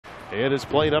It is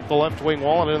played up the left wing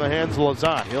wall and in the hands of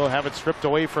Lazat. He'll have it stripped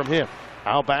away from him.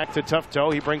 Now back to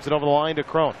Tufto. He brings it over the line to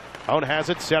Crone. Crone has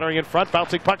it, centering in front,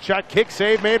 bouncing puck shot, kick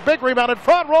save made, big rebound in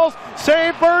front, rolls,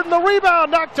 save, Berdin, the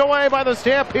rebound, knocked away by the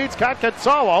Stampede's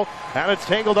Katketsalo, and it's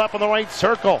tangled up in the right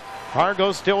circle.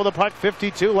 Fargo still with the puck,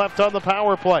 52 left on the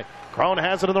power play. Crone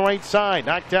has it on the right side,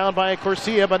 knocked down by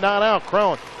Corsia, but not out.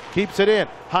 Crone keeps it in,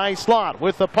 high slot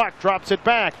with the puck, drops it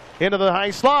back into the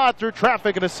high slot through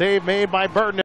traffic, and a save made by Berdin.